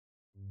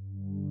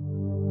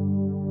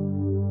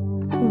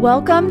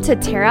Welcome to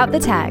Tear Out the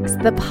Tags,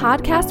 the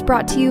podcast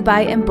brought to you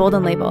by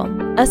Embolden Label,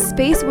 a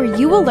space where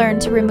you will learn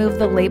to remove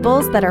the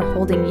labels that are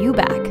holding you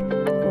back.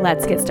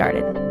 Let's get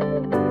started.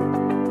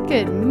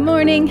 Good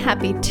morning.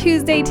 Happy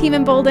Tuesday, Team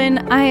Embolden.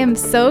 I am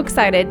so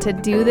excited to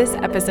do this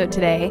episode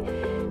today,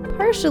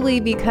 partially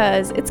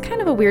because it's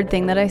kind of a weird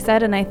thing that I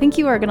said, and I think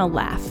you are going to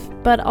laugh,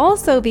 but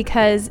also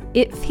because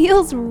it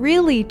feels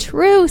really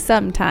true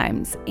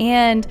sometimes.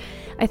 And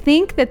I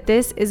think that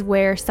this is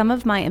where some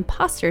of my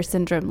imposter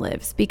syndrome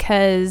lives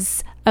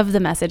because of the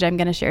message I'm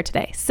going to share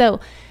today.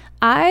 So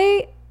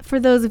for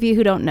those of you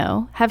who don't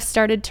know, have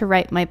started to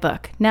write my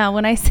book. Now,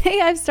 when I say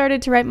I've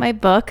started to write my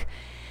book,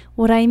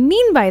 what I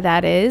mean by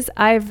that is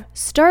I've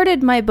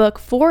started my book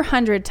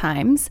 400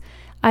 times.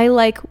 I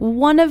like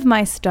one of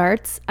my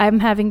starts.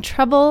 I'm having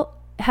trouble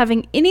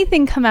having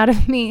anything come out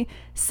of me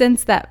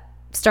since that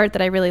start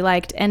that I really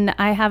liked. And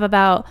I have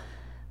about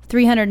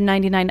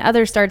 399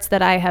 other starts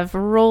that I have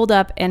rolled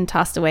up and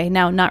tossed away.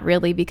 Now, not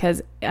really because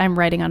I'm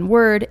writing on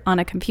Word on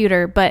a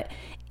computer, but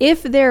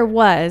if there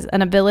was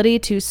an ability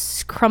to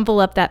crumple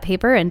up that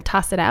paper and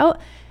toss it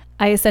out,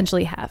 I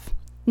essentially have.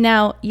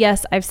 Now,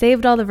 yes, I've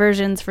saved all the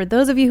versions. For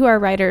those of you who are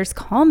writers,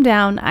 calm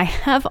down. I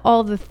have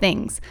all the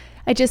things.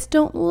 I just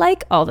don't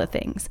like all the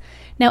things.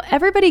 Now,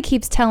 everybody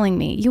keeps telling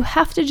me you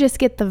have to just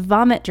get the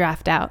vomit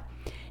draft out.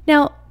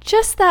 Now,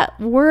 just that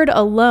word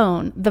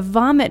alone, the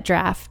vomit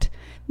draft,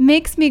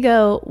 makes me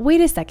go,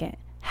 wait a second,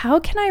 how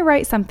can I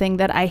write something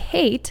that I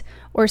hate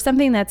or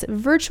something that's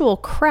virtual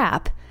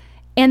crap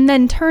and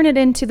then turn it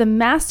into the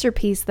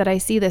masterpiece that I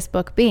see this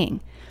book being?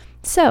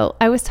 So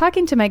I was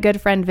talking to my good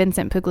friend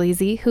Vincent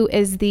Pugliese, who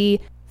is the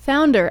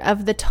founder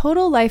of the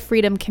Total Life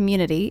Freedom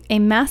Community, a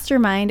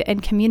mastermind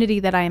and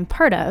community that I am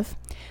part of,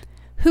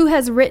 who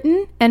has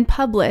written and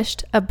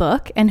published a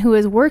book and who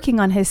is working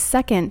on his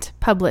second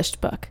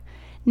published book.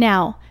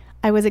 Now,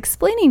 I was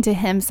explaining to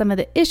him some of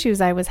the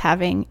issues I was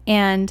having,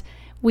 and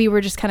we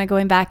were just kind of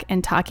going back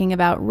and talking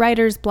about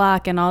writer's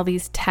block and all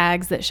these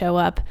tags that show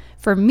up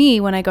for me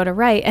when I go to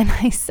write. And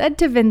I said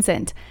to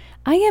Vincent,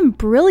 I am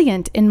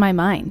brilliant in my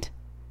mind.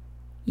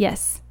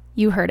 Yes,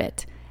 you heard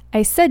it.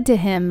 I said to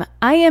him,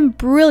 I am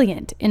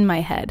brilliant in my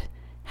head.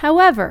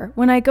 However,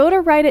 when I go to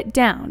write it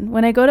down,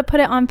 when I go to put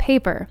it on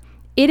paper,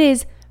 it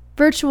is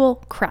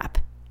virtual crap.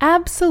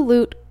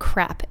 Absolute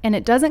crap, and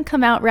it doesn't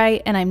come out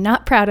right, and I'm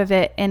not proud of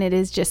it, and it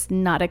is just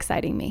not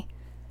exciting me.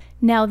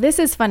 Now, this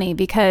is funny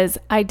because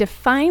I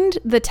defined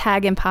the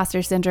tag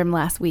imposter syndrome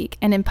last week,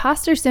 and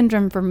imposter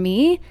syndrome for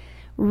me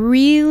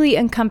really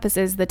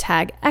encompasses the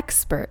tag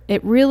expert.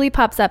 It really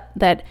pops up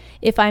that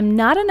if I'm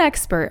not an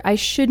expert, I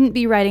shouldn't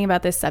be writing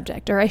about this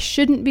subject, or I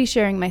shouldn't be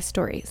sharing my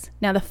stories.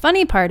 Now, the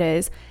funny part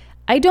is,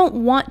 I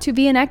don't want to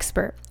be an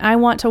expert. I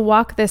want to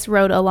walk this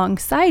road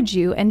alongside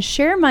you and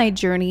share my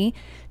journey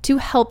to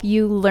help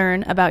you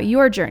learn about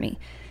your journey.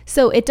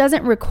 So it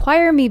doesn't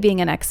require me being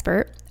an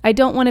expert. I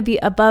don't want to be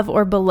above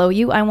or below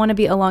you. I want to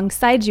be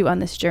alongside you on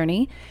this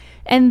journey.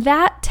 And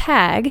that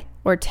tag,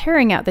 or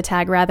tearing out the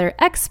tag rather,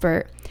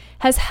 expert,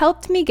 has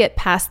helped me get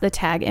past the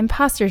tag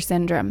imposter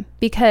syndrome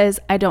because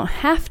I don't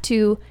have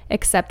to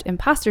accept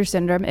imposter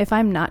syndrome if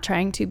I'm not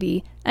trying to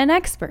be an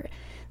expert.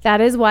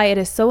 That is why it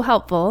is so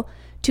helpful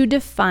to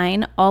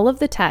define all of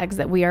the tags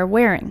that we are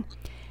wearing.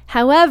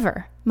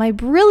 However, my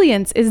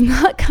brilliance is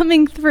not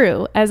coming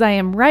through as I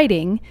am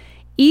writing,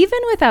 even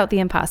without the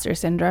imposter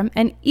syndrome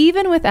and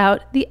even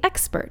without the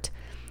expert.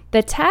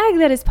 The tag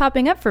that is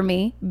popping up for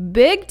me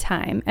big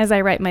time as I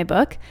write my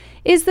book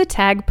is the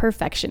tag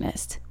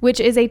perfectionist,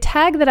 which is a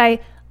tag that I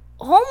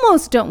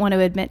almost don't want to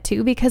admit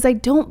to because I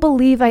don't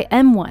believe I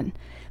am one.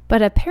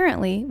 But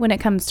apparently, when it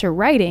comes to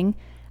writing,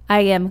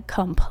 I am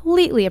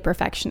completely a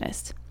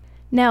perfectionist.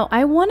 Now,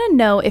 I want to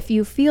know if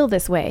you feel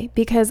this way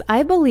because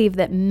I believe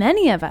that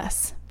many of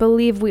us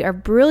believe we are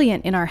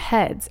brilliant in our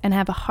heads and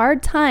have a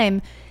hard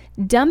time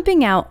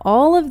dumping out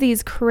all of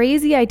these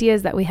crazy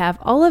ideas that we have,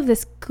 all of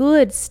this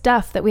good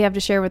stuff that we have to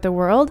share with the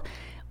world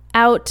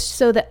out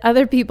so that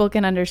other people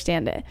can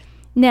understand it.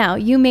 Now,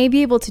 you may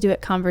be able to do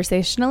it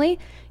conversationally.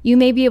 You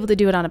may be able to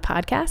do it on a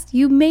podcast.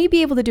 You may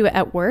be able to do it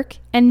at work.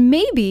 And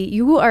maybe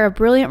you are a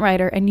brilliant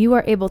writer and you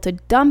are able to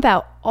dump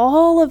out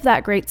all of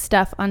that great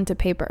stuff onto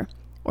paper.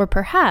 Or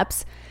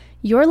perhaps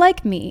you're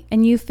like me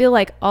and you feel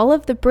like all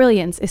of the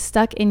brilliance is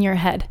stuck in your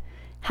head.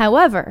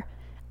 However,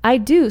 I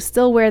do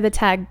still wear the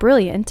tag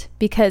brilliant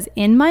because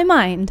in my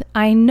mind,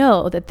 I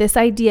know that this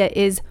idea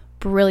is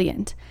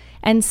brilliant.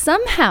 And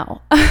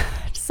somehow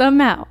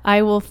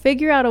I will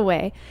figure out a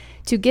way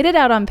to get it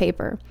out on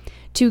paper,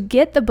 to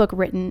get the book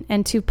written,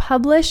 and to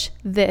publish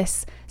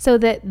this so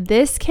that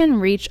this can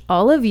reach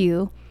all of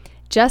you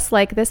just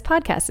like this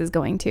podcast is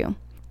going to.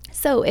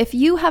 So if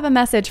you have a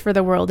message for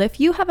the world, if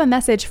you have a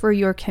message for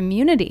your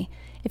community,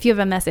 if you have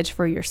a message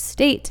for your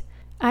state,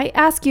 I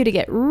ask you to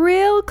get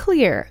real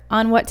clear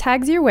on what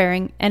tags you're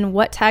wearing and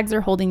what tags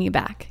are holding you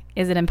back.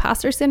 Is it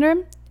imposter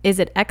syndrome? Is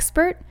it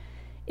expert?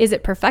 Is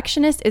it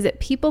perfectionist? Is it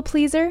people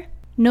pleaser?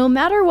 No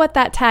matter what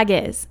that tag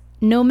is,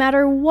 No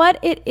matter what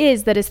it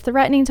is that is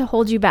threatening to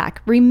hold you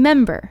back,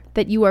 remember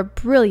that you are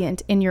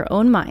brilliant in your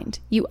own mind.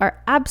 You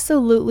are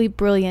absolutely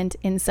brilliant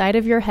inside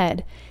of your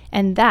head,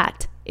 and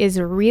that is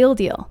a real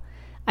deal.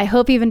 I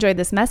hope you've enjoyed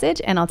this message,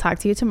 and I'll talk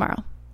to you tomorrow.